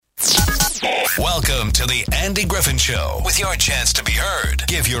Welcome to the Andy Griffin Show with your chance to be heard.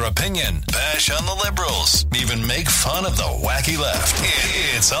 Give your opinion, bash on the liberals, even make fun of the wacky left.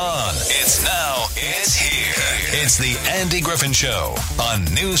 It's on. It's now. It's here. It's the Andy Griffin Show on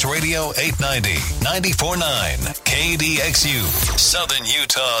News Radio 890, 94.9, KDXU, Southern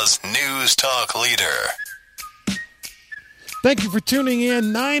Utah's news talk leader. Thank you for tuning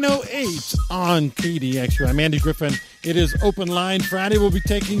in. 9:08 on KDXU. I'm Andy Griffin. It is Open Line Friday. We'll be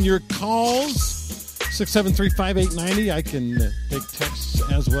taking your calls. 673-5890. I can take texts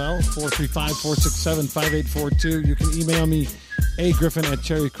as well. 435-467-5842. You can email me,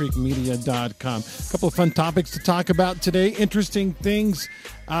 agriffin@cherrycreekmedia.com. A couple of fun topics to talk about today. Interesting things.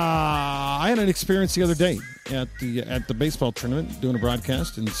 I had an experience the other day at the baseball tournament doing a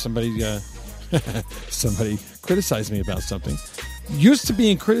broadcast, and somebody criticized me about something. Used to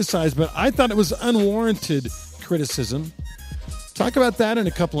being criticized, but I thought it was unwarranted criticism. Talk about that in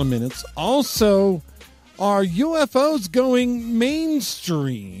a couple of minutes. Also, are UFOs going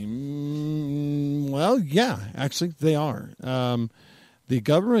mainstream? Well, yeah, actually they are. The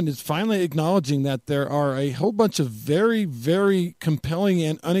government is finally acknowledging that there are a whole bunch of very, very compelling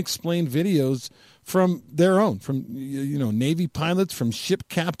and unexplained videos from their own, from Navy pilots, from ship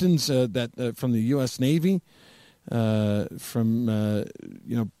captains from the U.S. Navy, from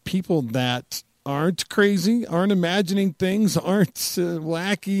people that aren't crazy, aren't imagining things, aren't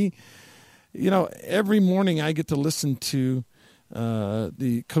wacky. Every morning I get to listen to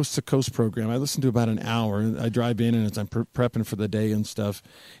the Coast to Coast program. I listen to about an hour. I drive in and as I'm prepping for the day and stuff.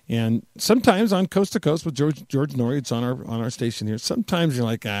 And sometimes on Coast to Coast with George Norrie, it's on our station here. Sometimes you're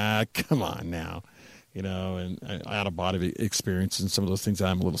like, come on now. And out-of-body experience and some of those things that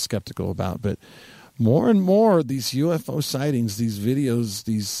I'm a little skeptical about. But more and more, these UFO sightings, these videos,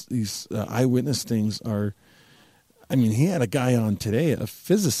 these eyewitness things are. I mean, he had a guy on today, a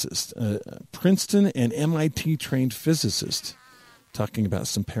physicist, a Princeton and MIT trained physicist, talking about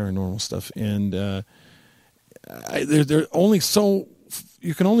some paranormal stuff. And they're only so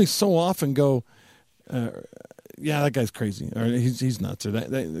you can only so often go. Yeah, that guy's crazy, or he's nuts, or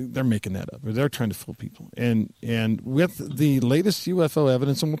they're making that up, or they're trying to fool people. And with the latest UFO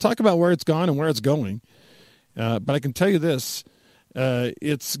evidence, and we'll talk about where it's gone and where it's going, but I can tell you this,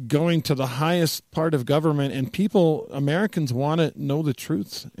 it's going to the highest part of government, and Americans want to know the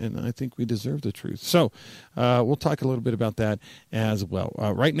truth, and I think we deserve the truth. So we'll talk a little bit about that as well.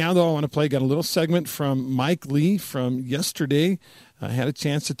 Right now, though, I want to got a little segment from Mike Lee from yesterday. I had a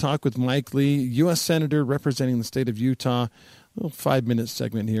chance to talk with Mike Lee, U.S. Senator representing the state of Utah. A little 5-minute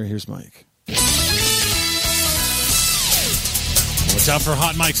segment here. Here's Mike. Watch out for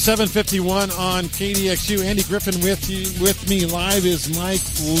Hot Mike. 7:51 on KDXU. Andy Griffin with me live is Mike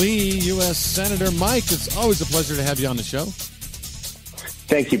Lee, U.S. Senator. Mike, it's always a pleasure to have you on the show.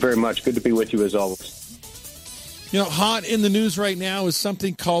 Thank you very much. Good to be with you as always. Hot in the news right now is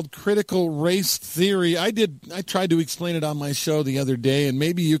something called critical race theory. I tried to explain it on my show the other day, and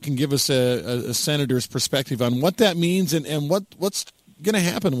maybe you can give us a senator's perspective on what that means and what's going to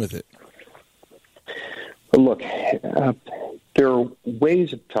happen with it. Well, look, there are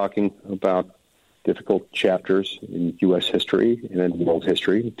ways of talking about difficult chapters in U.S. history and in world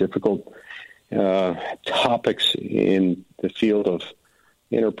history, difficult topics in the field of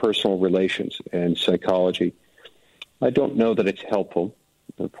interpersonal relations and psychology. I don't know that it's helpful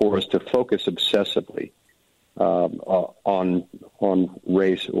for us to focus obsessively on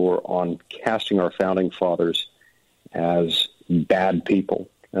race or on casting our founding fathers as bad people,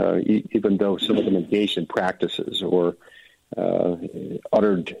 even though some of them engaged in practices or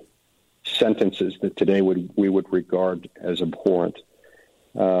uttered sentences that today we would regard as abhorrent.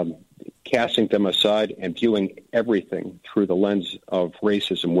 Casting them aside and viewing everything through the lens of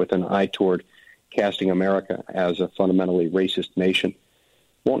racism with an eye toward casting America as a fundamentally racist nation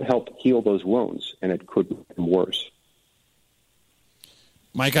won't help heal those wounds, and it could make them worse.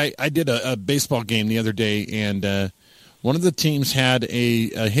 Mike, I did a baseball game the other day, and one of the teams had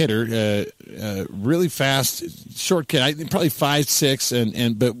a hitter, really fast, short kid, probably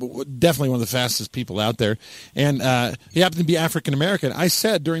 5'6", but definitely one of the fastest people out there. And he happened to be African American. I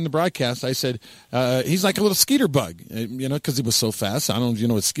said during the broadcast, he's like a little skeeter bug, because he was so fast. I don't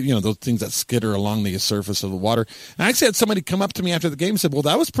know, those things that skitter along the surface of the water. And I actually had somebody come up to me after the game and said, "Well,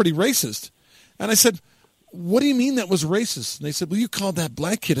 that was pretty racist." And I said, "What do you mean that was racist?" And they said, "Well, you called that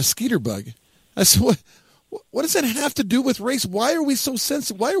black kid a skeeter bug." I said, What does that have to do with race? Why are we so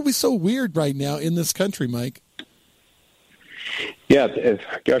sensitive? Why are we so weird right now in this country, Mike? Yeah,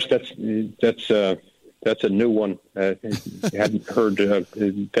 gosh, that's a new one. I hadn't heard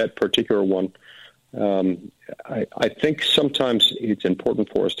that particular one I think sometimes it's important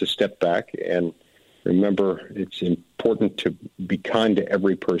for us to step back and remember it's important to be kind to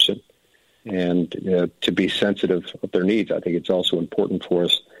every person and to be sensitive of their needs. I think it's also important for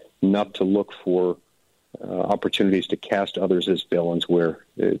us not to look for opportunities to cast others as villains where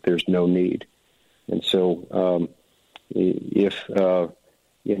there's no need. And so if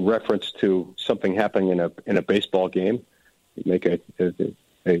in reference to something happening in a baseball game, you make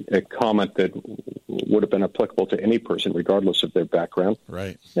a comment that would have been applicable to any person, regardless of their background.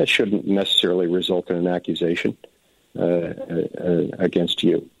 Right. That shouldn't necessarily result in an accusation against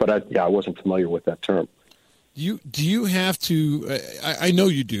you. But I wasn't familiar with that term. Do you have to? I know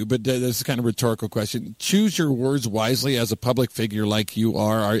you do, but this is kind of a rhetorical question. Choose your words wisely as a public figure like you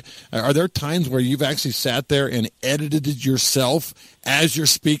are. Are there times where you've actually sat there and edited it yourself as you're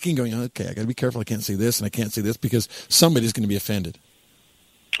speaking, going, "Okay, I got to be careful. I can't say this and I can't say this because somebody's going to be offended."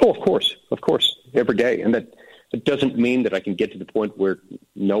 Oh, of course, every day, and that it doesn't mean that I can get to the point where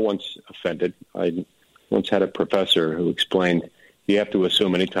no one's offended. I once had a professor who explained you have to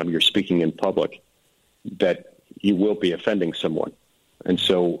assume anytime you're speaking in public that you will be offending someone. And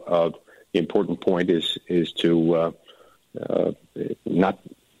so the important point is to not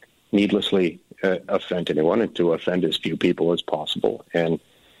needlessly offend anyone and to offend as few people as possible and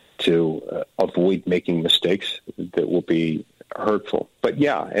to avoid making mistakes that will be hurtful. But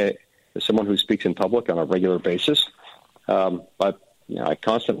as someone who speaks in public on a regular basis, I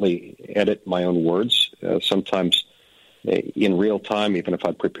constantly edit my own words, sometimes in real time, even if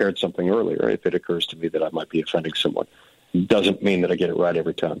I prepared something earlier, if it occurs to me that I might be offending someone. It doesn't mean that I get it right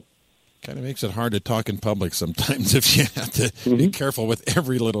every time. Kind of makes it hard to talk in public sometimes if you have to be careful with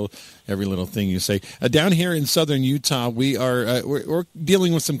every little thing you say. Down here in southern Utah, we're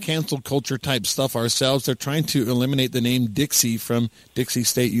dealing with some cancel culture type stuff ourselves. They're trying to eliminate the name Dixie from Dixie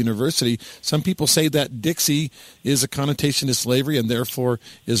State University. Some people say that Dixie is a connotation to slavery and therefore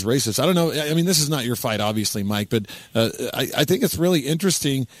is racist. I don't know. I mean, this is not your fight, obviously, Mike, but I think it's really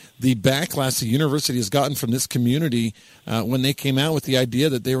interesting the backlash the university has gotten from this community when they came out with the idea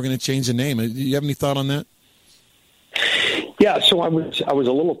that they were going to change the name. Do you have any thought on that? Yeah, so I was a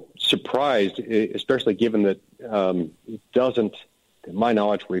little surprised, especially given that it doesn't, to my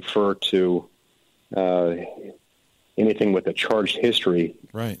knowledge, refer to anything with a charged history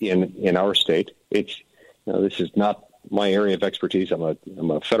in our state. It's this is not my area of expertise.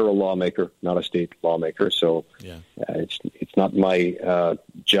 I'm a federal lawmaker, not a state lawmaker. So it's not my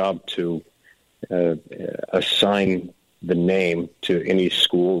job to assign the name to any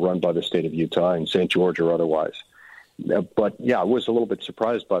school run by the state of Utah in St. George or otherwise. But I was a little bit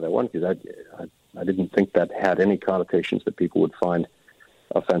surprised by that one because I didn't think that had any connotations that people would find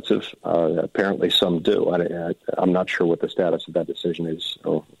offensive. Apparently some do. I'm not sure what the status of that decision is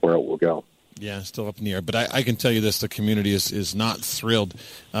or where it will go. Yeah, still up in the air. But I can tell you this, the community is not thrilled.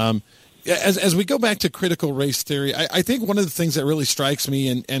 As we go back to critical race theory, I think one of the things that really strikes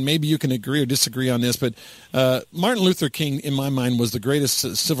me, and maybe you can agree or disagree on this, but Martin Luther King, in my mind, was the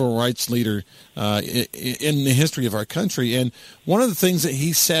greatest civil rights leader in the history of our country. And one of the things that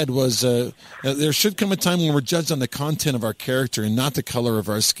he said was there should come a time when we're judged on the content of our character and not the color of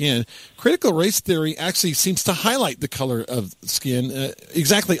our skin. Critical race theory actually seems to highlight the color of skin,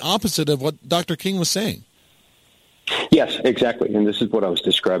 exactly opposite of what Dr. King was saying. Yes, exactly. And this is what I was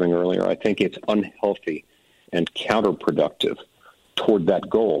describing earlier. I think it's unhealthy and counterproductive toward that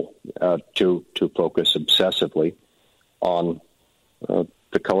goal to focus obsessively on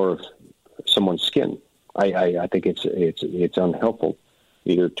the color of someone's skin. I think it's unhelpful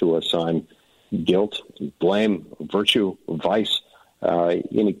either to assign guilt, blame, virtue, vice,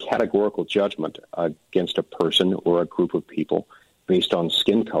 any categorical judgment against a person or a group of people based on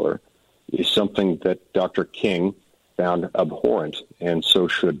skin color is something that Dr. King found abhorrent, and so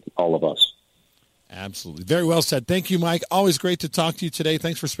should all of us. Absolutely. Very well said. Thank you, Mike. Always great to talk to you today.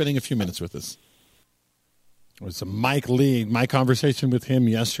 Thanks for spending a few minutes with us. It was Mike Lee. My conversation with him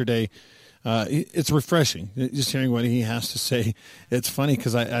yesterday, it's refreshing, just hearing what he has to say. It's funny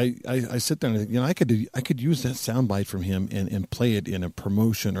because I sit there and I could use that soundbite from him and play it in a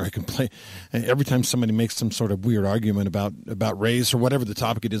promotion, or I can play every time somebody makes some sort of weird argument about race or whatever the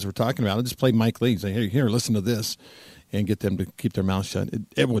topic it is we're talking about. I'll just play Mike Lee and say, hey, here, listen to this, and get them to keep their mouth shut.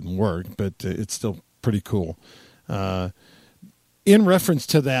 It wouldn't work, but it's still pretty cool. In reference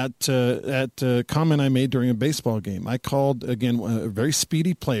to that comment I made during a baseball game, I called, again, a very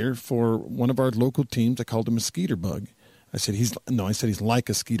speedy player for one of our local teams. I called him a skeeter bug. I said, he's like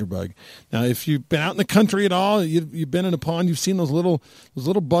a skeeter bug. Now, if you've been out in the country at all, you've been in a pond, you've seen those little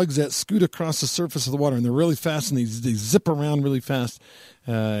bugs that scoot across the surface of the water, and they're really fast, and they zip around really fast.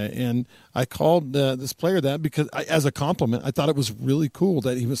 And I called this player that because, as a compliment, I thought it was really cool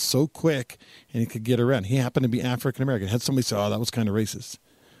that he was so quick and he could get around. He happened to be African-American. Had somebody say, oh, that was kind of racist.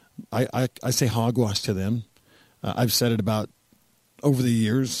 I say hogwash to them. I've said it about, over the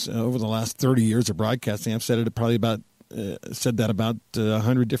years, over the last 30 years of broadcasting, I've said it probably about, said that about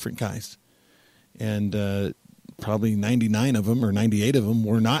 100 different guys, and probably 99 of them or 98 of them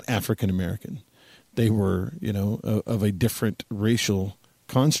were not African American. They were, of a different racial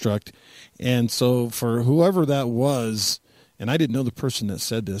construct, and so for whoever that was, and I didn't know the person that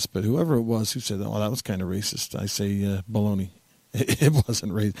said this, but whoever it was who said, "Oh, that was kind of racist," I say, baloney. It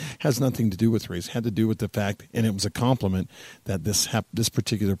wasn't race. It has nothing to do with race. It had to do with the fact, and it was a compliment, that this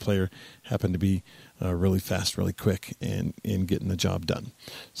particular player happened to be really fast, really quick, and in getting the job done.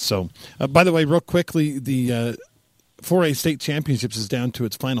 So, by the way, real quickly, the 4A state championships is down to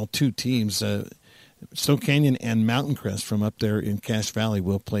its final two teams. Snow Canyon and Mountain Crest from up there in Cache Valley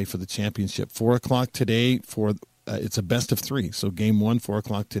will play for the championship. 4 o'clock today for. It's a best of three. So game 1, 4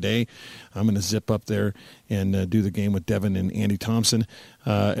 o'clock today. I'm going to zip up there and do the game with Devin and Andy Thompson.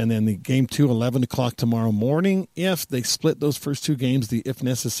 And then the game 2, 11 o'clock tomorrow morning. If they split those first two games, the if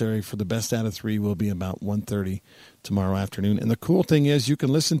necessary for the best out of three will be about 1:30 tomorrow afternoon. And the cool thing is you can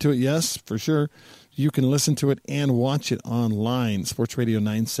listen to it, yes, for sure. You can listen to it and watch it online,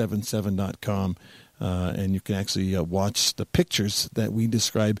 sportsradio977.com. And you can actually watch the pictures that we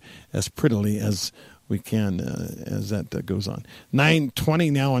describe as prettily as we can as that goes on.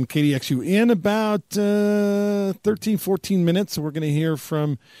 9:20 now on KDXU. In about 13, 14 minutes, we're going to hear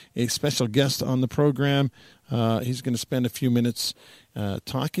from a special guest on the program. He's going to spend a few minutes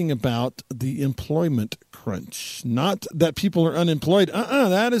talking about the employment crunch. Not that people are unemployed.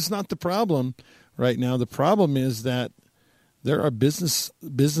 That is not the problem right now. The problem is that there are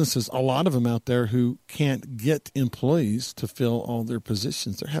businesses, a lot of them out there, who can't get employees to fill all their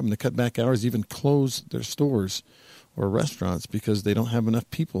positions. They're having to cut back hours, even close their stores or restaurants because they don't have enough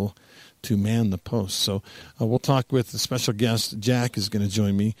people to man the post. So we'll talk with the special guest. Jack is going to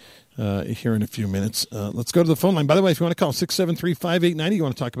join me here in a few minutes. Let's go to the phone line. By the way, if you want to call 673-5890, you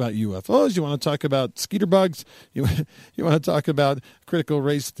want to talk about UFOs, you want to talk about skeeter bugs, you want to talk about critical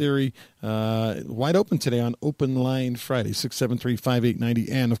race theory, wide open today on Open Line Friday,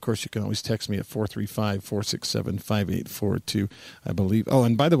 673-5890. And, of course, you can always text me at 435-467-5842, I believe. Oh,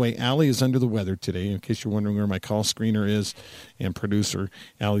 and by the way, Allie is under the weather today, in case you're wondering where my call screener is and producer.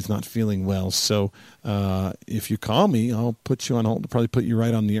 Allie's not feeling well. So if you call me, I'll put you on hold. I'll probably put you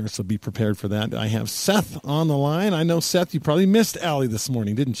right on the air, so be prepared for that. I have Seth on the line. I know, Seth, you probably missed Allie this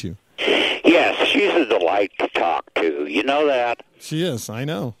morning, didn't you? Yes, she's a delight to talk to. You know that? She is, I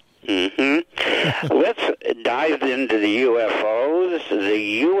know. Mm-hmm. Let's dive into the UFOs. The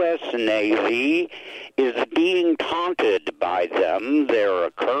U.S. Navy is being taunted by them. They're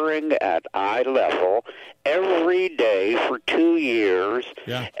occurring at eye level every day for 2 years.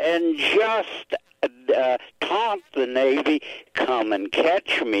 Yeah. And just taunt the Navy, come and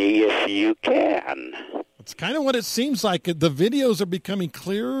catch me if you can. It's kind of what it seems like. The videos are becoming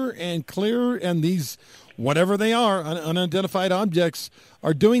clearer and clearer, and these, whatever they are, unidentified objects,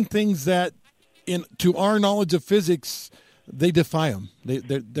 are doing things that, to our knowledge of physics, they defy them.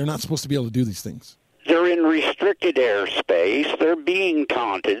 They're not supposed to be able to do these things. They're in restricted airspace. They're being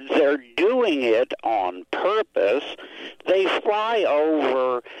taunted. They're doing it on purpose. They fly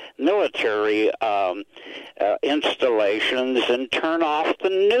over military installations and turn off the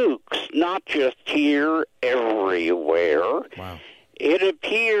nukes, not just here, everywhere. Wow. It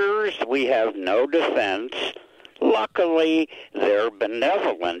appears we have no defense. Luckily, they're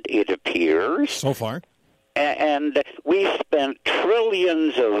benevolent, it appears. So far. And we spent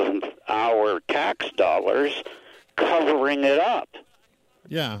trillions of our tax dollars covering it up.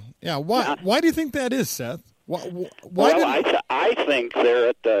 Yeah. Why do you think that is, Seth? I think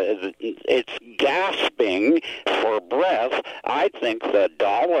they're it's gasping for breath. I think the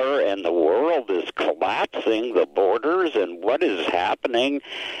dollar and the world is collapsing, the borders and what is happening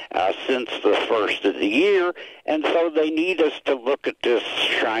since the first of the year. And so they need us to look at this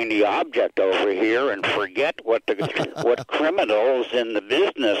shiny object over here and forget what criminals in the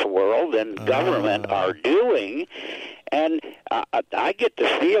business world and government are doing. And I get the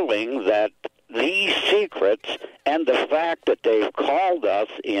feeling that these secrets And the fact that they've called us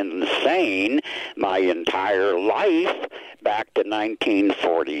insane my entire life, back to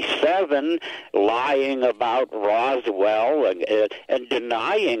 1947, lying about Roswell and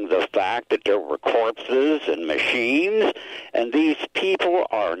denying the fact that there were corpses and machines. And these people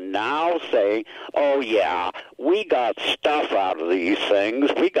are now saying, oh, yeah, we got stuff out of these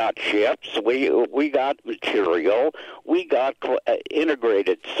things. We got chips. We got material. We got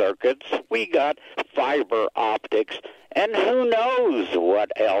integrated circuits. We got fiber optics. And who knows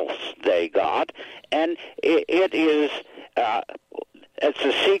what else they got. And it is... it's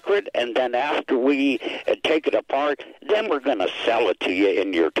a secret, and then after we take it apart, then we're going to sell it to you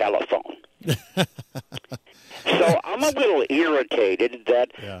in your telephone. So I'm a little irritated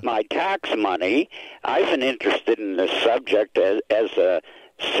that my tax money, I've been interested in this subject as a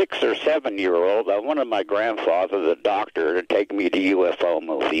 6 or 7 year old. I wanted my grandfather, the doctor, to take me to UFO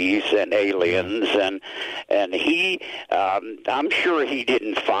movies and aliens, and he, I'm sure he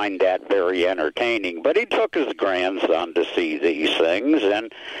didn't find that very entertaining, but he took his grandson to see these things,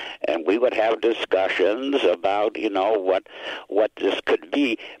 and we would have discussions about, what this could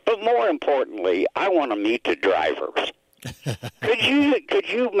be. But more importantly, I want to meet the drivers. Could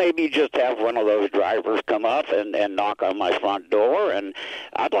you maybe just have one of those drivers come up and knock on my front door, and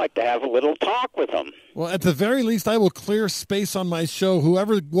I'd like to have a little talk with them. Well, at the very least, I will clear space on my show.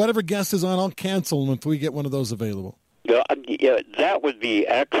 Whatever guest is on, I'll cancel them if we get one of those available. Yeah, that would be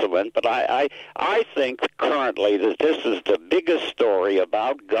excellent, but I think currently that this is the biggest story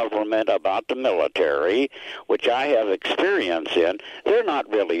about government, about the military, which I have experience in. They're not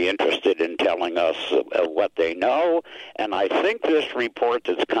really interested in telling us what they know, and I think this report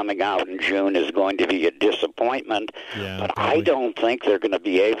that's coming out in June is going to be a disappointment, but probably. I don't think they're going to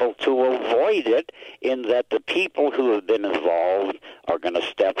be able to avoid it, in that the people who have been involved are going to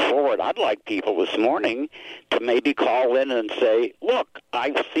step forward. I'd like people this morning to maybe call in and say, look,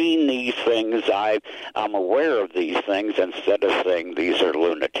 I've seen these things, I'm aware of these things, instead of saying these are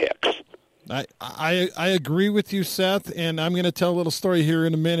lunatics. I agree with you, Seth, and I'm going to tell a little story here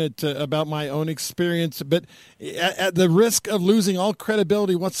in a minute about my own experience, but at the risk of losing all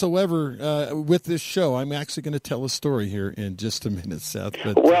credibility whatsoever with this show, I'm actually going to tell a story here in just a minute, Seth.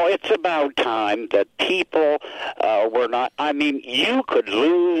 But, well, it's about time that people were not, you could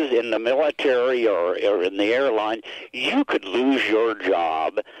lose in the military or in the airline, you could lose your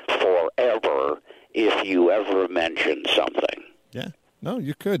job forever if you ever mention something. Yeah. No,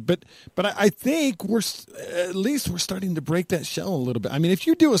 you could, but I think we're starting to break that shell a little bit. I mean, if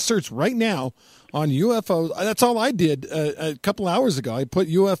you do a search right now on UFOs, that's all I did a couple hours ago. I put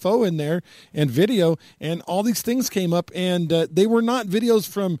UFO in there and video, and all these things came up, and they were not videos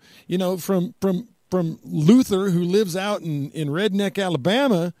from Luther, who lives out in Redneck,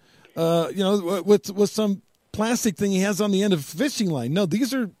 Alabama, with some plastic thing he has on the end of a fishing line. No,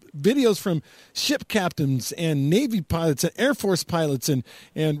 these are videos from ship captains and Navy pilots and Air Force pilots and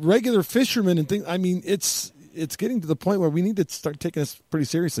regular fishermen and things. I mean, it's getting to the point where we need to start taking this pretty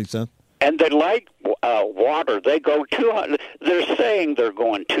seriously, son. And they like water. They go 200. They're saying they're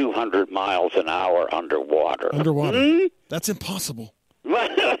going 200 miles an hour underwater. Underwater. Mm-hmm. That's impossible.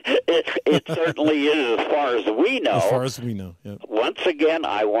 It certainly is, as far as we know. As far as we know. Yep. Once again,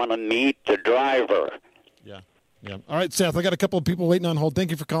 I want to meet the driver. Yeah. All right, Seth, I got a couple of people waiting on hold. Thank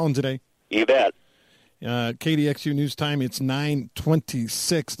you for calling today. You bet. KDXU News Time, it's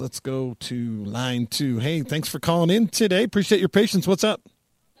 9:26. Let's go to line 2. Hey, thanks for calling in today. Appreciate your patience. What's up?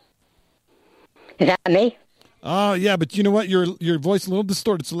 Is that me? Oh, yeah, but you know what? Your voice is a little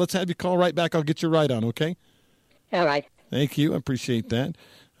distorted, so let's have you call right back. I'll get you right on, okay? All right. Thank you. I appreciate that.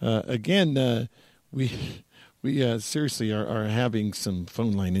 Again, we seriously are having some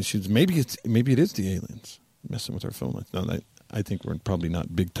phone line issues. Maybe it is the aliens messing with our phone lines. No, I think we're probably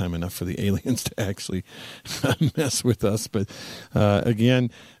not big time enough for the aliens to actually mess with us. But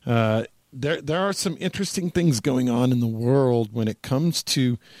again, there are some interesting things going on in the world when it comes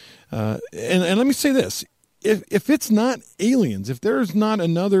to, and let me say this: if it's not aliens, if there's not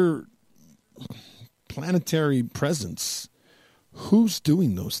another planetary presence, who's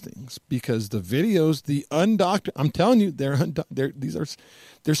doing those things? Because the videos, the undoctored, I'm telling you,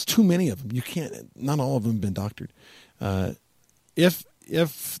 there's too many of them. You can't, not all of them have been doctored. If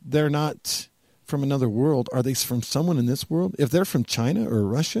they're not from another world, are they from someone in this world? If they're from China or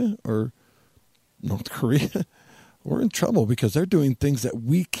Russia or North Korea, we're in trouble because they're doing things that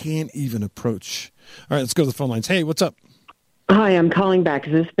we can't even approach. All right, let's go to the phone lines. Hey, what's up? Hi, I'm calling back.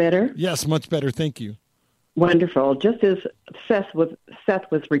 Is this better? Yes, much better. Thank you. Wonderful. Just as Seth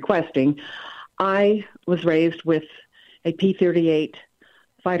was requesting, I was raised with a P-38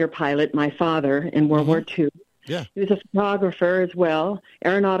 fighter pilot, my father, in World War II. Yeah. He was a photographer as well,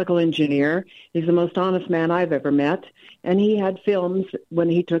 aeronautical engineer. He's the most honest man I've ever met. And he had films when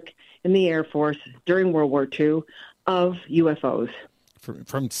he took in the Air Force during World War II of UFOs.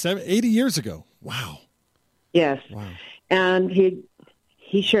 From 80 years ago. Wow. Yes. Wow. And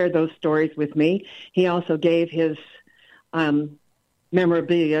he shared those stories with me. He also gave his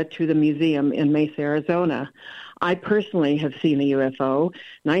memorabilia to the museum in Mesa, Arizona. I personally have seen a UFO,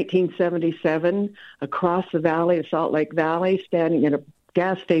 1977, across the valley of Salt Lake Valley, standing at a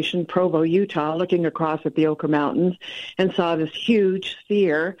gas station, Provo, Utah, looking across at the Ochre Mountains, and saw this huge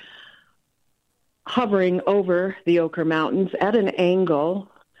sphere hovering over the Ochre Mountains at an angle.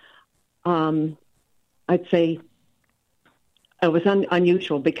 I'd say it was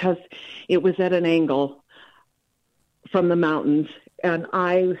unusual because it was at an angle from the mountains. And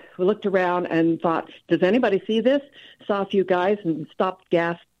I looked around and thought, does anybody see this? Saw a few guys and stopped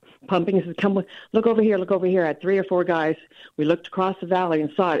gas pumping and said, come, look over here, look over here. I had 3 or 4 guys. We looked across the valley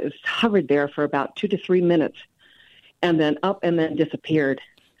and saw it. It was hovered there for about 2 to 3 minutes and then up and then disappeared.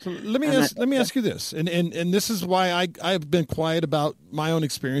 So let me ask you this, and this is why I've been quiet about my own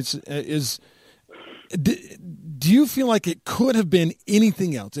experience, is do you feel like it could have been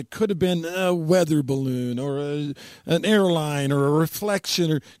anything else? It could have been a weather balloon or an airline or a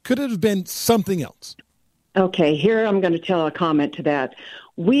reflection, or could it have been something else? Okay, here I'm going to tell a comment to that.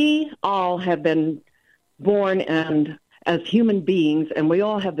 We all have been born and as human beings, and we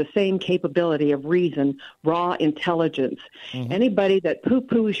all have the same capability of reason, raw intelligence. Mm-hmm. Anybody that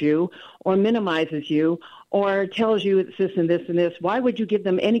poo-poos you or minimizes you or tells you it's this and this and this, why would you give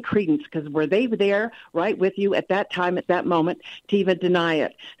them any credence? Because were they there right with you at that time, at that moment, to even deny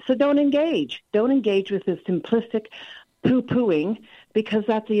it? So don't engage. Don't engage with this simplistic poo-pooing, because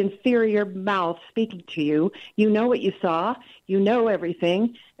that's the inferior mouth speaking to you. You know what you saw. You know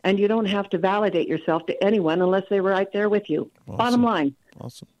everything. And you don't have to validate yourself to anyone unless they were right there with you. Awesome. Bottom line.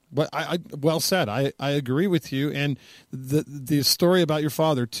 Awesome. But I well said. I agree with you. And the story about your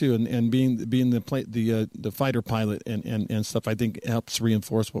father too, and being the fighter pilot and stuff, I think helps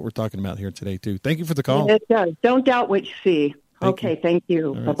reinforce what we're talking about here today too. Thank you for the call. It does. Don't doubt what you see. Thank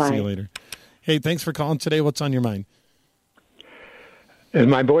you. Right, bye-bye. See you later. Hey, thanks for calling today. What's on your mind? Is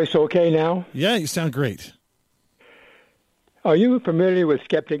my voice okay now? Yeah, you sound great. Are you familiar with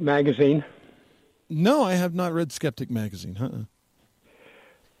Skeptic Magazine? No, I have not read Skeptic Magazine.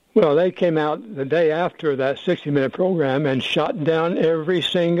 Well, they came out the day after that 60-minute program and shot down every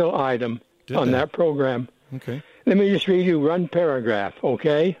single item that program. Okay. Let me just read you one paragraph,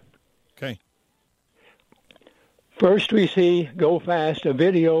 okay? Okay. First, we see Go Fast, a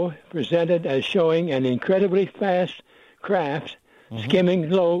video presented as showing an incredibly fast craft skimming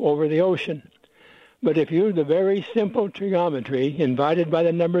low over the ocean. But if you use the very simple trigonometry invited by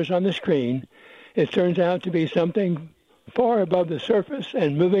the numbers on the screen, it turns out to be something far above the surface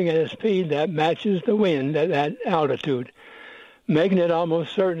and moving at a speed that matches the wind at that altitude, making it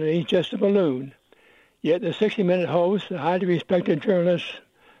almost certainly just a balloon. Yet the 60-minute host, the highly respected journalist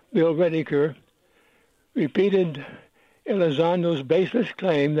Bill Rediker, repeated Elizondo's baseless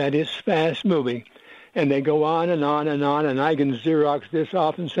claim that it's fast-moving. And they go on and on and on, and I can Xerox this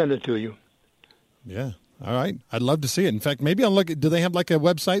off and send it to you. Yeah. All right. I'd love to see it. In fact, maybe I'll look at, do they have like a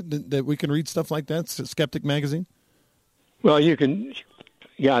website that we can read stuff like that? Skeptic Magazine? Well, you can,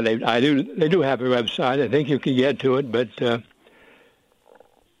 yeah, they do have a website. I think you can get to it, but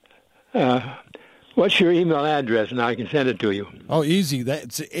what's your email address, and I can send it to you? Oh, easy.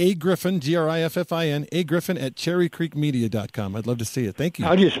 That's A. Griffin, Griffin, A. Griffin at cherrycreekmedia.com. I'd love to see it. Thank you.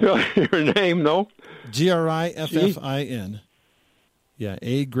 How do you spell your name, though? Griffin. Yeah,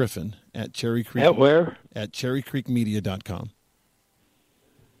 A. Griffin at Cherry Creek. At where? At cherrycreekmedia.com.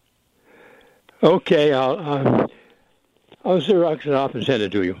 Okay, I'll Xerox it off and send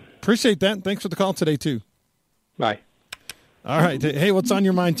it to you. Appreciate that. Thanks for the call today, too. Bye. All right. Hey, what's on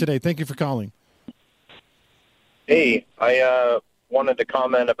your mind today? Thank you for calling. Hey, I wanted to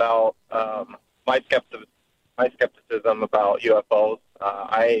comment about my skepticism about UFOs.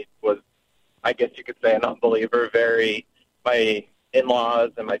 I guess you could say, an unbeliever. My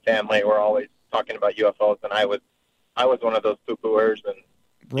in-laws and my family were always talking about UFOs, and I was one of those poo-pooers, and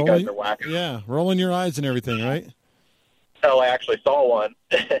you guys are whacking. Yeah, rolling your eyes and everything, right? Until I actually saw one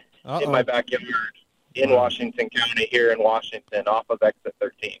in my backyard in Washington County, here in Washington, off of Exit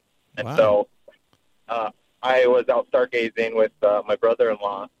 13. And so I was out stargazing with my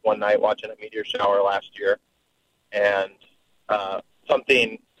brother-in-law one night watching a meteor shower last year, and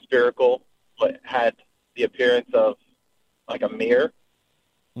something spherical had the appearance of like a mirror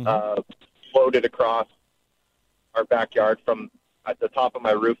floated across our backyard from at the top of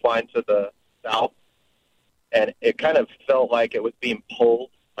my roof line to the south. and it kind of felt like it was being pulled,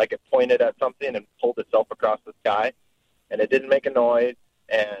 like it pointed at something and pulled itself across the sky, and it didn't make a noise,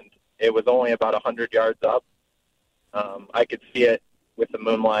 and it was only about 100 yards up. I could see it with the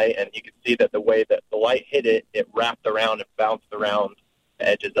moonlight, and you could see that the way that the light hit it, it wrapped around and bounced around the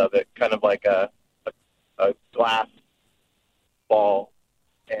edges of it, kind of like a glass ball,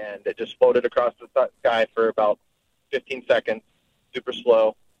 and it just floated across the sky for about 15 seconds, super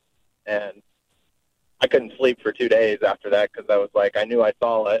slow, and I couldn't sleep for 2 days after that because I was like, I knew I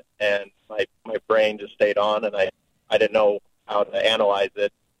saw it, and my brain just stayed on, and I didn't know how to analyze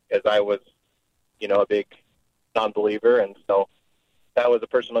it because I was, a big non-believer, and so that was a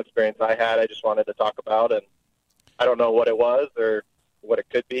personal experience I had. I just wanted to talk about, and I don't know what it was or what it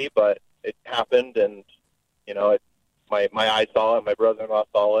could be, but it happened, and my eyes saw it, my brother-in-law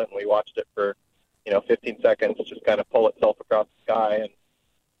saw it, and we watched it for 15 seconds just kind of pull itself across the sky, and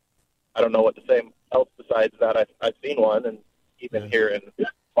I don't know what to say else besides that. I've seen one, and even here in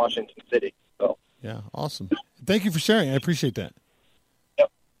Washington City. So yeah, awesome. Thank you for sharing. I appreciate that. Yep.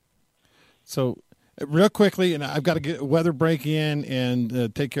 So real quickly, and I've got to get a weather break in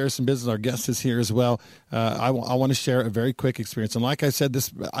and take care of some business. Our guest is here as well. I want to share a very quick experience. And like I said,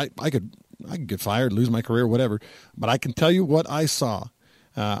 I could get fired, lose my career, whatever. But I can tell you what I saw.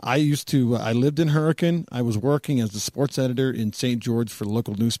 I lived in Hurricane. I was working as the sports editor in St. George for the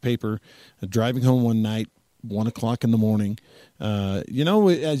local newspaper, driving home one night, 1 o'clock in the morning. As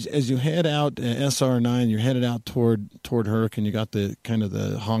you head out SR9, you're headed out toward Hurricane. You got the kind of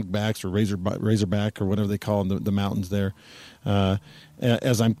the honkbacks or razorback or whatever they call them, the mountains there.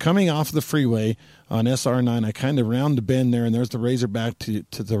 As I'm coming off the freeway on SR9, I kind of round the bend there, and there's the razorback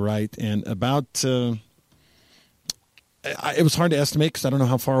to the right, and about. It was hard to estimate because I don't know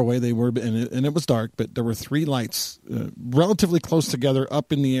how far away they were, and it was dark, but there were 3 lights relatively close together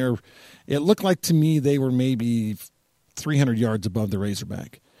up in the air. It looked like to me they were maybe 300 yards above the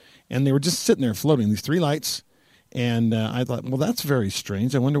razorback, and they were just sitting there floating, these 3 lights, and I thought, well, that's very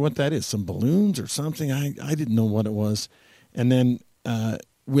strange. I wonder what that is, some balloons or something? I didn't know what it was. And then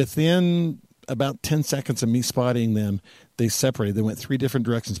within about 10 seconds of me spotting them, they separated. They went 3 different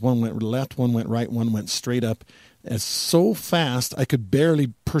directions. One went left, one went right, one went straight up. As so fast, I could barely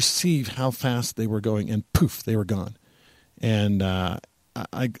perceive how fast they were going, and poof, they were gone. And I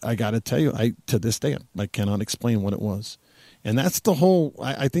got to tell you, to this day, I cannot explain what it was. And that's the whole,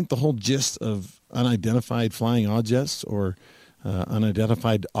 I think the whole gist of unidentified flying objects or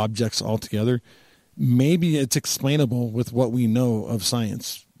unidentified objects altogether. Maybe it's explainable with what we know of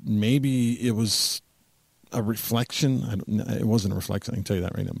science. Maybe it was a reflection. It wasn't a reflection, I can tell you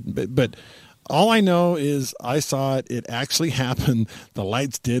that right now. But all I know is I saw it. It actually happened. The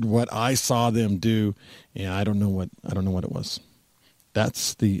lights did what I saw them do. Yeah, I don't know what it was.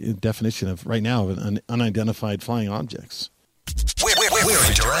 That's the definition of right now of unidentified flying objects. We're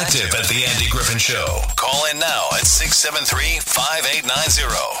interactive at the Andy Griffin Show. Call in now at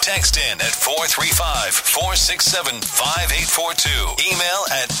 673-5890. Text in at 435-467-5842. Email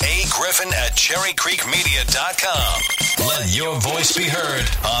at agriffin@cherrycreekmedia.com. Let your voice be heard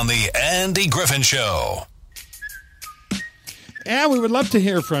on the Andy Griffin Show. And we would love to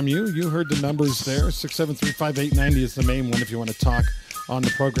hear from you. You heard the numbers there. 673-5890 is the main one if you want to talk on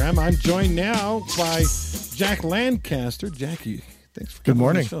the program. I'm joined now by Jack Lancaster. Jackie, thanks for coming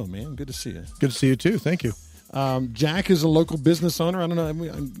on the show, man. Good to see you. Good to see you, too. Thank you. Jack is a local business owner. I don't know.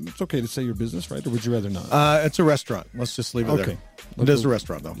 It's okay to say your business, right? Or would you rather not? It's a restaurant. Let's just leave it there. It is a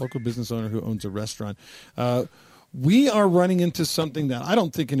restaurant, though. Local business owner who owns a restaurant. We are running into something that I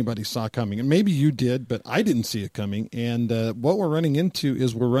don't think anybody saw coming. And maybe you did, but I didn't see it coming. And what we're running into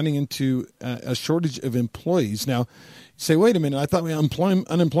is a shortage of employees. Now, you say, wait a minute, I thought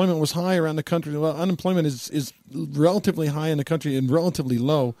unemployment was high around the country. Well, unemployment is relatively high in the country and relatively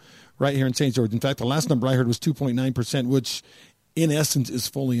low right here in St. George. In fact, the last number I heard was 2.9%, which in essence is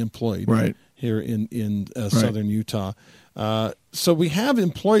fully employed here in southern Utah. So we have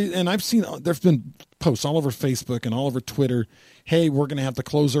employees, and I've seen there's been posts all over Facebook and all over Twitter. Hey, we're going to have to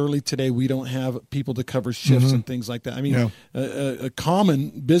close early today. We don't have people to cover shifts and things like that. I mean,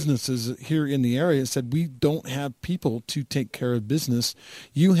 common businesses here in the area said we don't have people to take care of business.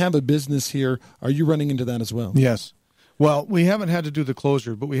 You have a business here. Are you running into that as well? Yes. Well, we haven't had to do the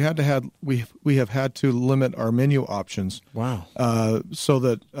closure, but we have had to limit our menu options. Wow. So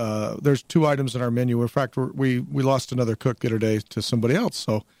that there's 2 items in our menu. In fact, we lost another cook the other day to somebody else.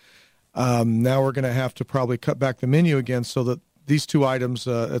 So now we're going to have to probably cut back the menu again so that these 2 items,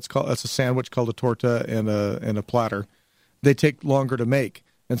 it's a sandwich called a torta and a platter. They take longer to make,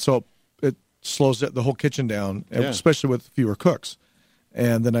 and so it slows the whole kitchen down, especially with fewer cooks.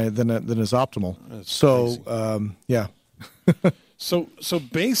 and than is optimal. That's so yeah. So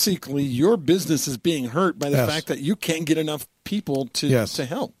basically, your business is being hurt by the fact that you can't get enough people to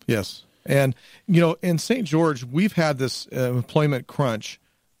help. Yes. And, in St. George, we've had this employment crunch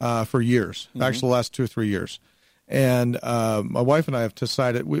for years, actually the last 2 or 3 years. And my wife and I have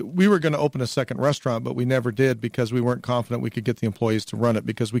decided we were going to open a second restaurant, but we never did because we weren't confident we could get the employees to run it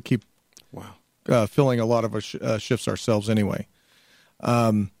because we keep filling a lot of our shifts ourselves anyway.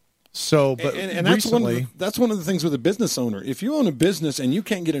 But and recently, that's one of the things with a business owner. If you own a business and you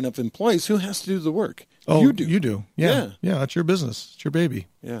can't get enough employees, who has to do the work? Oh, you do. You do. Yeah. That's your business. It's your baby.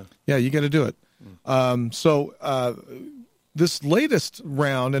 Yeah. Yeah, you got to do it. This latest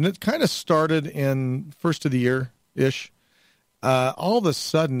round, and it kind of started in first of the year-ish, all of a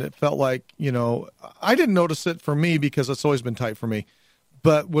sudden it felt like, I didn't notice it for me because it's always been tight for me.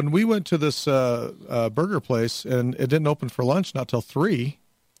 But when we went to this burger place and it didn't open for lunch not till 3,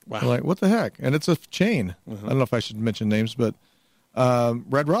 wow. We're like, what the heck? And it's a chain. I don't know if I should mention names, but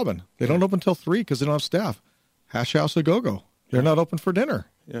Red Robin. They don't open till 3 because they don't have staff. Hash House A Go-Go. They're not open for dinner.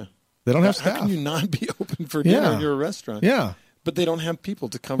 Yeah. They don't have staff. How can you not be open for dinner? You're a restaurant. Yeah. But they don't have people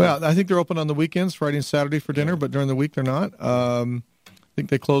to come. Well, I think they're open on the weekends, Friday and Saturday for dinner, but during the week they're not. I think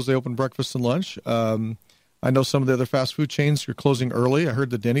they open breakfast and lunch. I know some of the other fast food chains are closing early. I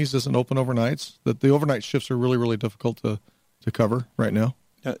heard the Denny's isn't open overnights. That the overnight shifts are really, really difficult to cover right now.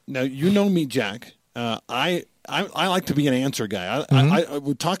 Now you know me, Jack. I like to be an answer guy. I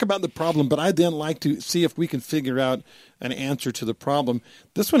would talk about the problem, but I then like to see if we can figure out an answer to the problem.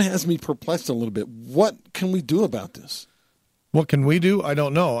 This one has me perplexed a little bit. What can we do about this? What can we do? I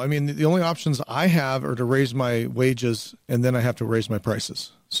don't know. I mean, the only options I have are to raise my wages, and then I have to raise my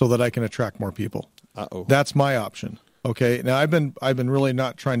prices so that I can attract more people. Uh-oh. That's my option. Okay. Now I've been really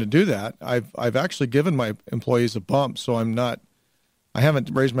not trying to do that. I've actually given my employees a bump, so I haven't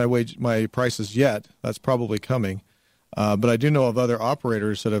raised my prices yet. That's probably coming. But I do know of other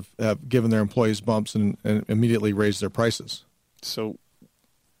operators that have given their employees bumps and immediately raised their prices. So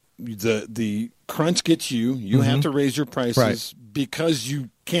the crunch gets you. You have to raise your prices because you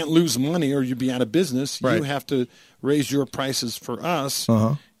can't lose money or you'd be out of business. Right. You have to raise your prices for us.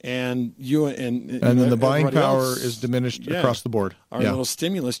 And you and then the buying power is diminished across the board. Our little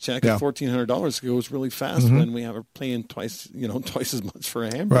stimulus check of $1,400 goes really fast when we have paying twice as much for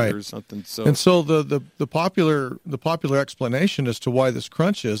a hamburger or something. So the popular explanation as to why this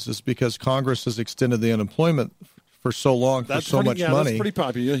crunch is because Congress has extended the unemployment for so long for so much money. That's pretty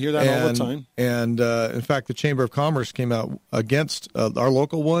popular. You hear that all the time. And in fact, the Chamber of Commerce came out against our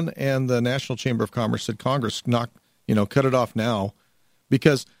local one, and the National Chamber of Commerce said Congress cut it off now.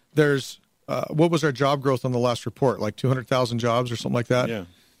 Because there's what was our job growth on the last report? Like 200,000 jobs or something like that.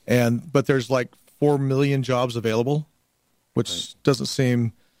 Yeah. But there's like 4 million jobs available, which doesn't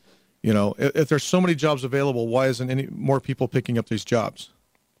seem, if there's so many jobs available, why isn't any more people picking up these jobs?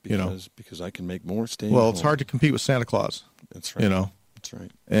 Because I can make more staying. Well, it's hard to compete with Santa Claus. That's right. That's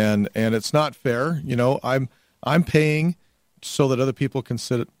right. And it's not fair. I'm paying so that other people can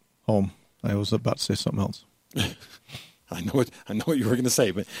sit at home. I was about to say something else. I know what you were going to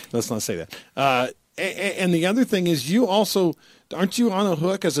say, but let's not say that. And the other thing is, aren't you on a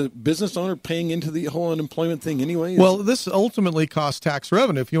hook as a business owner paying into the whole unemployment thing anyway? Well, this ultimately costs tax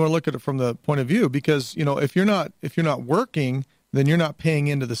revenue if you want to look at it from the point of view, because if you're not working, then you're not paying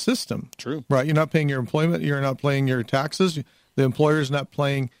into the system. True. Right? You're not paying your employment. You're not paying your taxes. The employer's not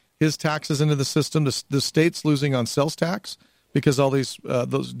paying his taxes into the system. The state's losing on sales tax because all these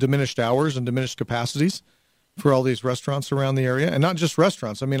those diminished hours and diminished capacities for all these restaurants around the area, and not just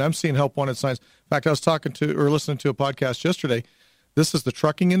restaurants. I mean, I'm seeing help wanted signs. In fact, I was listening to a podcast yesterday. This is the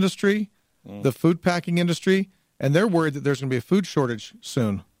trucking industry, the food packing industry, and they're worried that there's going to be a food shortage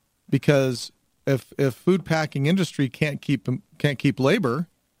soon, because if food packing industry can't keep labor,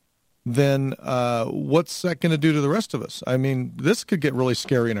 then what's that going to do to the rest of us? I mean, this could get really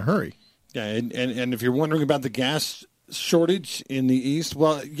scary in a hurry. Yeah, and if you're wondering about the gas shortage in the East,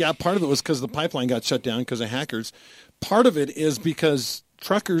 well, yeah, part of it was because the pipeline got shut down because of hackers. Part of it is because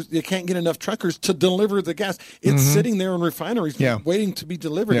you can't get enough truckers to deliver the gas. It's sitting there in refineries waiting to be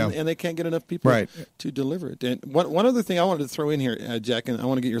delivered, and they can't get enough people to deliver it. And one other thing I wanted to throw in here, Jack, and I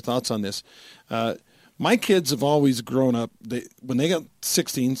want to get your thoughts on this. My kids have always grown up, when they got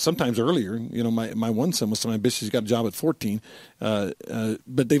 16, sometimes earlier, my one son was so ambitious, he got a job at 14,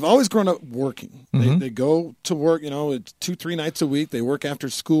 but they've always grown up working. They go to work, it's 2-3 nights a week. They work after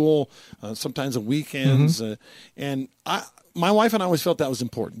school, sometimes on weekends. And my wife and I always felt that was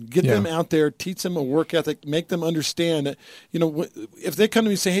important. Get them out there, teach them a work ethic, make them understand that, if they come to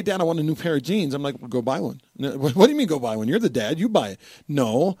me and say, hey, Dad, I want a new pair of jeans, I'm like, well, go buy one. What do you mean go buy one? You're the dad. You buy it.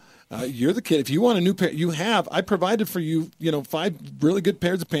 No, you're the kid. If you want a new pair, I provided for you, 5 really good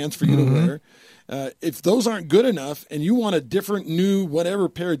pairs of pants for you to wear. If those aren't good enough and you want a different new whatever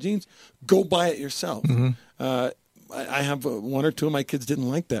pair of jeans, go buy it yourself. I have one or two of my kids didn't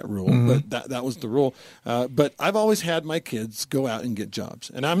like that rule, but that was the rule. But I've always had my kids go out and get jobs.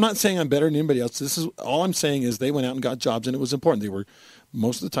 And I'm not saying I'm better than anybody else. This is all I'm saying is they went out and got jobs, and it was important. They were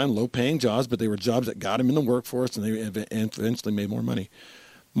most of the time low-paying jobs, but they were jobs that got them in the workforce, and they eventually made more money.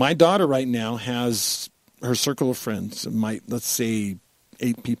 My daughter right now has her circle of friends, let's say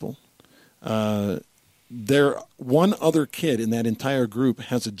 8 people. One other kid in that entire group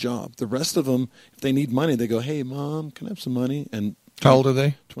has a job. The rest of them, if they need money, they go, hey, Mom, can I have some money? And how old are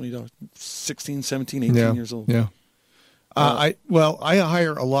they? $20, 16, 17, 18 years old. Yeah. I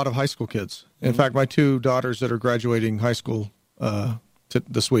hire a lot of high school kids. In fact, my 2 daughters that are graduating high school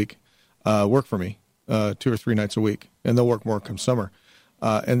this week work for me 2 or 3 nights a week, and they'll work more come summer.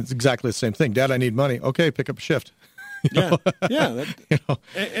 And it's exactly the same thing. Dad, I need money. Okay, pick up a shift. And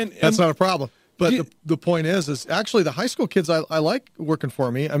that's not a problem. But the point is actually the high school kids I like working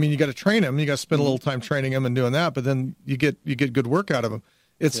for me. I mean, you got to train them. You got to spend a little time training them and doing that. But then you get good work out of them.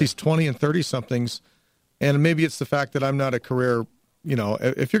 It's these 20 and 30 somethings, and maybe it's the fact that I'm not a career.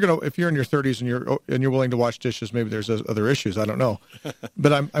 If you're in your 30s and you're willing to wash dishes, maybe there's other issues. I don't know,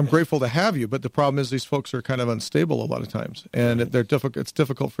 but I'm grateful to have you. But the problem is these folks are kind of unstable a lot of times, and they're difficult. It's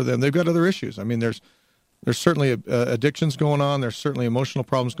difficult for them. They've got other issues. I mean, there's certainly addictions going on. There's certainly emotional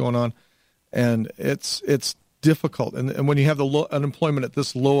problems going on. And it's difficult. And when you have the unemployment at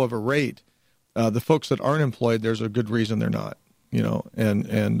this low of a rate, the folks that aren't employed, there's a good reason they're not, but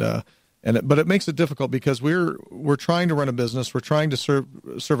it makes it difficult because we're trying to run a business. We're trying to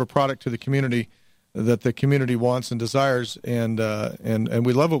serve a product to the community that the community wants and desires. And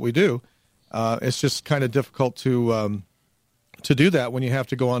we love what we do. It's just kind of difficult to do that when you have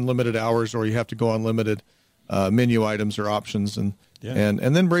to go on limited hours or you have to go on limited menu items or options and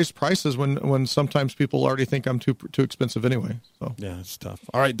then raise prices when sometimes people already think I'm too expensive anyway. So yeah, it's tough.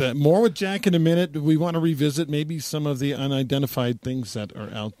 All right, more with Jack in a minute. We want to revisit maybe some of the unidentified things that are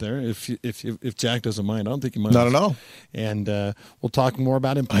out there. If Jack doesn't mind, I don't think he minds. Not at all. And we'll talk more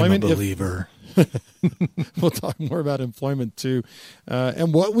about employment. I'm a believer. We'll talk more about employment too,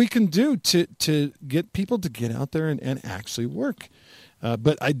 and what we can do to get people to get out there and actually work.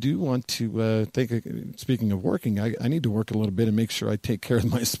 But I do want to speaking of working, I need to work a little bit and make sure I take care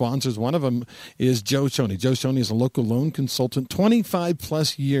of my sponsors. One of them is Joe Shoney. Joe Shoney is a local loan consultant, 25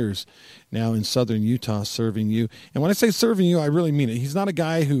 plus years now in southern Utah serving you. And when I say serving you, I really mean it. He's not a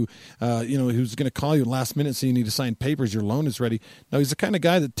guy who, who's going to call you last minute so you need to sign papers, your loan is ready. No, he's the kind of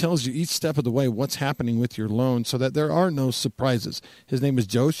guy that tells you each step of the way what's happening with your loan so that there are no surprises. His name is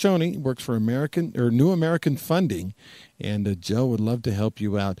Joe Shoney. He works for New American Funding. And Joe would love to help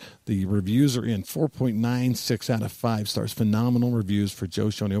you out. The reviews are in 4.96 out of 5 stars. Phenomenal reviews for Joe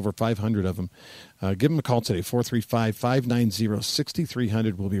Shoney, over 500 of them. Give him a call today,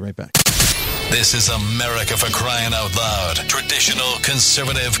 435-590-6300. We'll be right back. This is America for crying out loud. Traditional,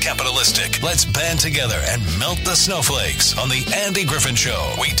 conservative, capitalistic. Let's band together and melt the snowflakes on the Andy Griffin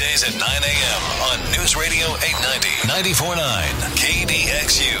Show. Weekdays at 9 a.m. on News Radio 890, 94.9,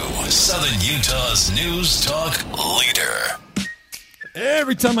 KDXU, Southern Utah's news talk leader.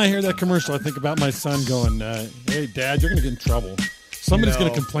 Every time I hear that commercial, I think about my son going, hey, Dad, you're going to get in trouble. Somebody's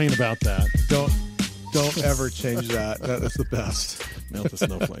going to complain about that. Don't ever change that. That's the best. Melt the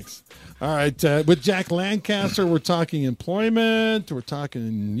snowflakes. All right, with Jack Lancaster, we're talking employment. We're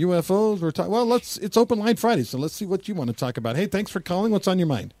talking UFOs. It's Open Line Friday, so let's see what you want to talk about. Hey, thanks for calling. What's on your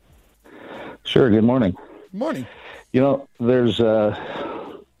mind? Sure. Good morning. Good morning. There's the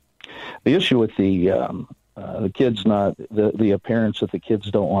issue with the kids not the appearance that the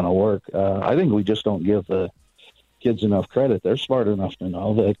kids don't want to work. I think we just don't give the kids enough credit. They're smart enough to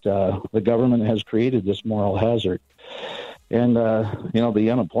know that the government has created this moral hazard. And, the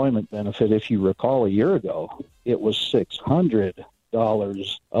unemployment benefit, if you recall a year ago, it was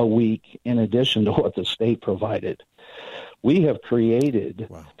 $600 a week in addition to what the state provided. We have created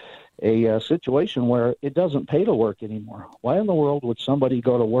a situation where it doesn't pay to work anymore. Why in the world would somebody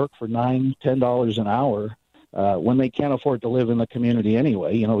go to work for $9, $10 an hour when they can't afford to live in the community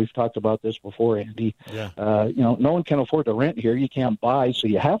anyway? We've talked about this before, Andy. Yeah. No one can afford to rent here. You can't buy, so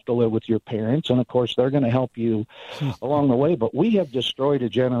you have to live with your parents. And, of course, they're going to help you along the way. But we have destroyed a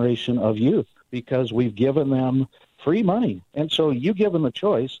generation of youth because we've given them free money. And so you give them a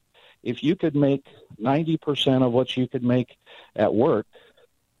choice. if you could make 90% of what you could make at work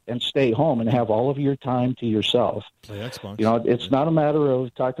and stay home and have all of your time to yourself. Play Xbox. You know, it's not a matter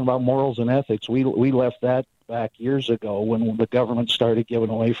of talking about morals and ethics. We left that back years ago when the government started giving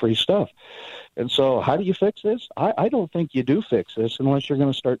away free stuff. And so how do you fix this? I don't think you do fix this unless you're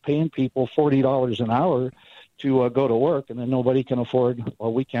going to start paying people $40 an hour to go to work, and then nobody can afford,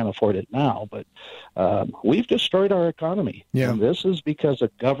 well, we can't afford it now, but we've destroyed our economy. Yeah. And this is because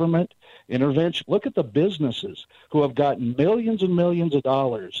of government intervention. Look at the businesses who have gotten millions and millions of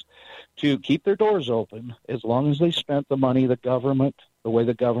dollars to keep their doors open as long as they spent the money the way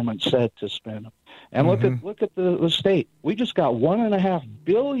the government said to spend them. And look at the state. We just got $1.5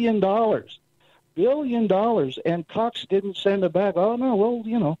 billion, and Cox didn't send it back. Oh, no, well,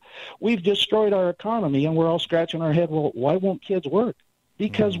 you know, we've destroyed our economy, and we're all scratching our head. Well, why won't kids work?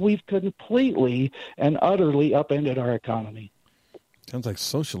 Because we've completely and utterly upended our economy. Sounds like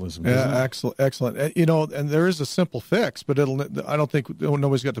socialism. Yeah, excellent. You know, and there is a simple fix, but I don't think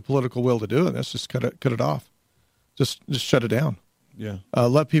nobody's got the political will to do it. Let's just cut it off. Just shut it down. Yeah.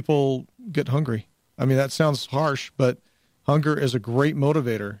 Let people get hungry. I mean, that sounds harsh, but hunger is a great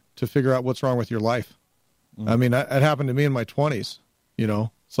motivator to figure out what's wrong with your life. I mean, it happened to me in my 20s. You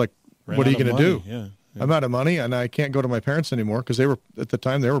know, it's like, what are you going to do? Yeah. I'm out of money, and I can't go to my parents anymore because at the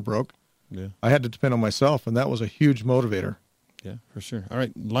time they were broke. Yeah. I had to depend on myself, and that was a huge motivator. Yeah, for sure. All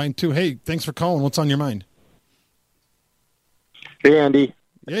right, line 2. Hey, thanks for calling. What's on your mind? Hey, Andy.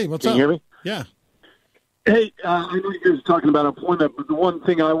 Hey, what's up? Can you hear me? Yeah. Hey, I know you guys are talking about employment, but the one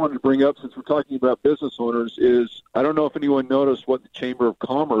thing I wanted to bring up, since we're talking about business owners, is I don't know if anyone noticed what the Chamber of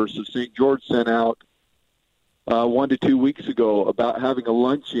Commerce of St. George sent out 1 to 2 weeks ago about having a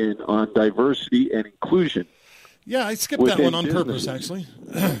luncheon on diversity and inclusion. Yeah, I skipped that one on purpose, actually.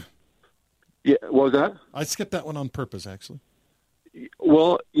 Yeah, what was that? I skipped that one on purpose, actually.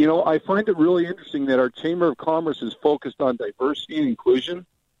 Well, you know, I find it really interesting that our Chamber of Commerce is focused on diversity and inclusion.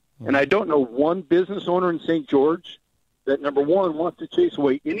 And I don't know one business owner in St. George that, number one, wants to chase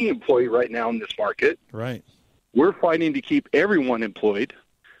away any employee right now in this market. Right. We're fighting to keep everyone employed.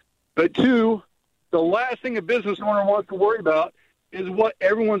 But two, the last thing a business owner wants to worry about is what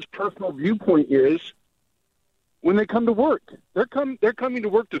everyone's personal viewpoint is when they come to work. They're coming to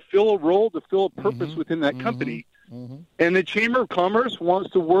work to fill a role, to fill a purpose within that company. And the Chamber of Commerce wants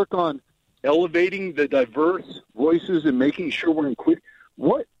to work on elevating the diverse voices and making sure we're included.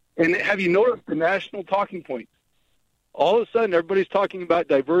 What? And have you noticed the national talking point? All of a sudden, everybody's talking about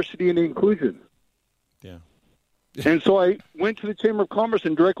diversity and inclusion. Yeah. And so I went to the Chamber of Commerce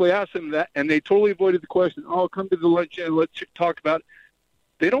and directly asked them that, and they totally avoided the question. Oh, come to the luncheon and let's talk about it.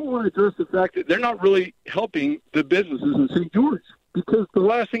 They don't want to address the fact that they're not really helping the businesses in St. George, because the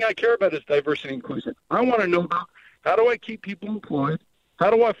last thing I care about is diversity and inclusion. I want to know about how do I keep people employed? How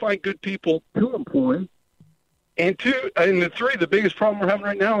do I find good people to employ? And two, and the three, the biggest problem we're having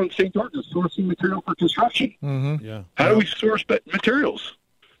right now in St. George is sourcing material for construction. Yeah. How do we source materials?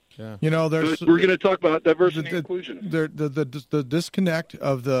 Yeah. You know, we're going to talk about diversity and inclusion. The disconnect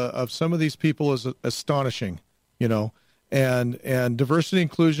of some of these people is astonishing. You know, and diversity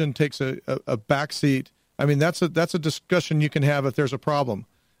and inclusion takes a backseat. I mean, that's a discussion you can have if there's a problem.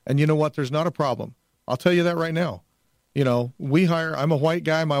 And you know what? There's not a problem. I'll tell you that right now. You know, I'm a white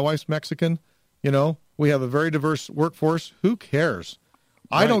guy. My wife's Mexican. You know, we have a very diverse workforce. Who cares?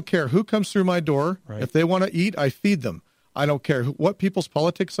 Right. I don't care who comes through my door. Right. If they want to eat, I feed them. I don't care what people's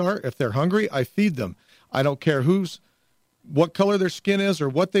politics are. If they're hungry, I feed them. I don't care what color their skin is or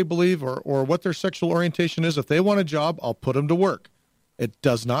what they believe or what their sexual orientation is. If they want a job, I'll put them to work. It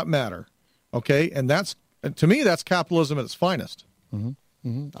does not matter. Okay? And to me, that's capitalism at its finest.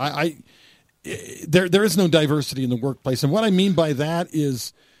 There is no diversity in the workplace. And what I mean by that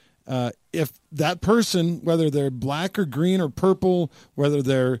is if that person, whether they're black or green or purple, whether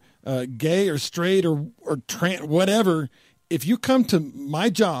they're gay or straight or trans, whatever, if you come to my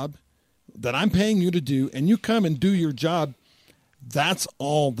job that I'm paying you to do and you come and do your job, that's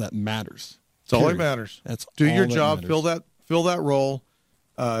all that matters. That's all that matters. Do your job, fill that role,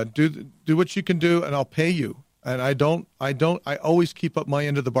 do what you can do, and I'll pay you. And I always keep up my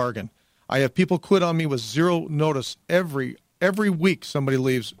end of the bargain. I have people quit on me with zero notice every week. Somebody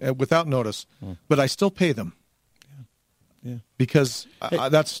leaves without notice, but I still pay them. Yeah. Because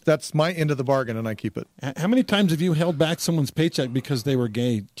that's my end of the bargain, and I keep it. How many times have you held back someone's paycheck because they were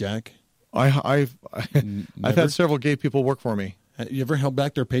gay, Jack? I've had several gay people work for me. You ever held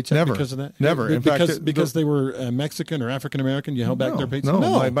back their paycheck because of that? Never. In fact, because they were Mexican or African American, you held back their paycheck?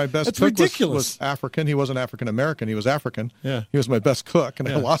 No. My best cook was African. He wasn't African American. He was African. Yeah. He was my best cook, and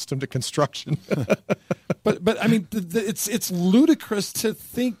I lost him to construction. But I mean, it's ludicrous to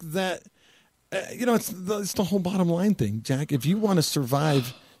think that, it's the whole bottom line thing, Jack. If you want to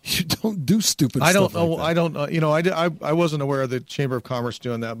survive, you don't do stupid stuff. I don't know. I wasn't aware of the Chamber of Commerce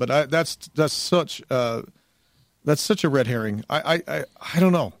doing that, but that's such a red herring. I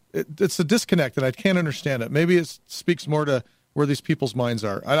don't know. It's a disconnect, and I can't understand it. Maybe it speaks more to where these people's minds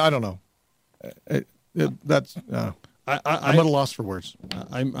are. I don't know. I'm at a loss for words.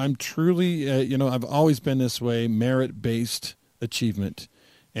 I'm truly, I've always been this way, merit-based achievement,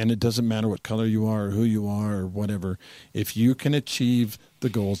 and it doesn't matter what color you are or who you are or whatever. If you can achieve the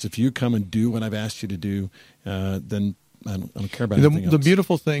goals, if you come and do what I've asked you to do, then I don't care about anything else. The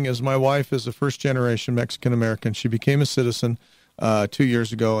beautiful thing is my wife is a first-generation Mexican-American. She became a citizen 2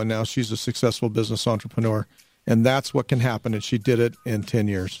 years ago, and now she's a successful business entrepreneur, and that's what can happen, and she did it in 10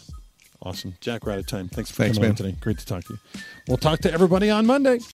 years. Awesome. Jack, we're out of time. Thanks for coming on today. Great to talk to you. We'll talk to everybody on Monday.